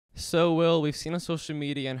So, Will, we've seen on social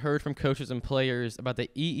media and heard from coaches and players about the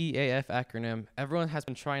EEAF acronym. Everyone has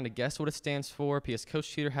been trying to guess what it stands for because Coach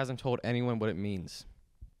Cheater hasn't told anyone what it means.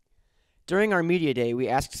 During our media day, we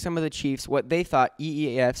asked some of the Chiefs what they thought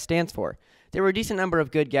EEAF stands for. There were a decent number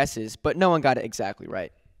of good guesses, but no one got it exactly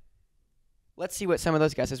right. Let's see what some of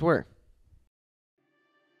those guesses were.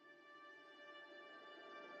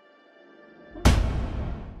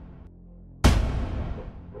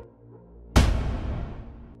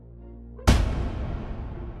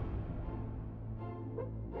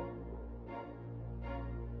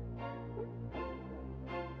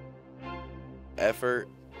 Effort,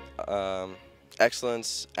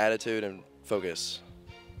 excellence, attitude, and focus.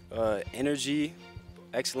 Energy,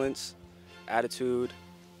 excellence, attitude,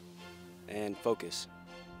 and focus.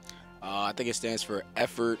 I think it stands for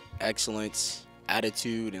effort, excellence,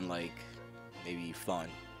 attitude, and maybe fun.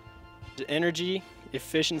 Energy,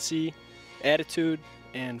 efficiency, attitude,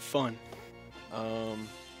 and fun.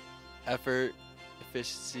 Effort,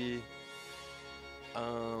 efficiency,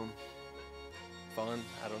 fun.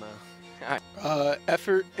 I don't know.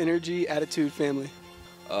 Effort, energy, attitude, family.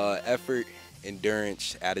 Effort,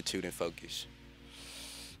 endurance, attitude, and focus.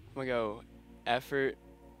 I'm gonna go effort,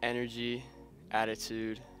 energy,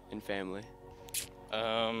 attitude, and family.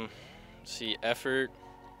 See, effort,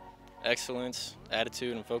 excellence,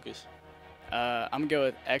 attitude, and focus. I'm gonna go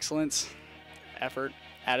with excellence, effort,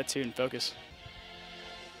 attitude, and focus.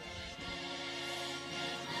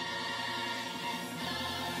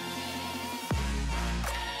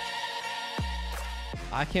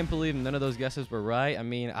 I can't believe none of those guesses were right. I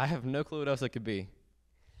mean, I have no clue what else it could be.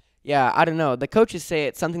 Yeah, I don't know. The coaches say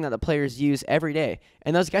it's something that the players use every day,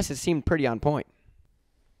 and those guesses seemed pretty on point.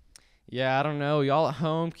 Yeah, I don't know. Y'all at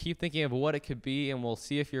home, keep thinking of what it could be, and we'll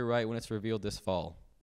see if you're right when it's revealed this fall.